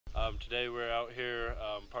Today we're out here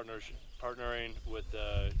partnering with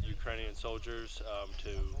the Ukrainian Soldiers to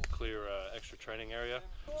clear an extra training area.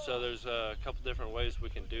 So there's a couple different ways we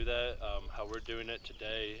can do that. How we're doing it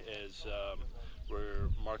today is we're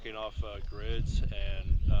marking off grids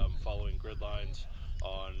and following grid lines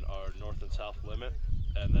on our north and south limit.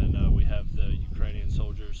 And then we have the Ukrainian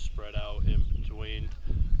soldiers spread out in between.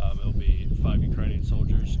 It'll be 5 Ukrainian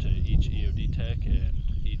soldiers to each EOD tech, and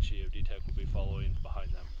each EOD tech will be following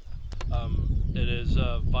behind them. It is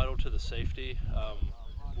vital to the safety.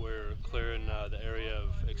 We're clearing the area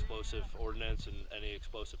of explosive ordnance and any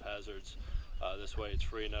explosive hazards. This way it's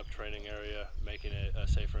freeing up training area, making it a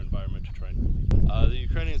safer environment to train. The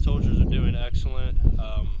Ukrainian soldiers are doing excellent.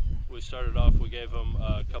 We started off, we gave them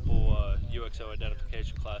a couple UXO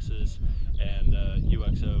identification classes and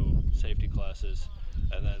UXO safety classes,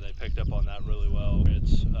 and then they picked up on that really well.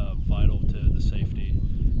 It's vital to the safety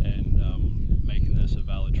and making this a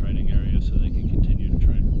valid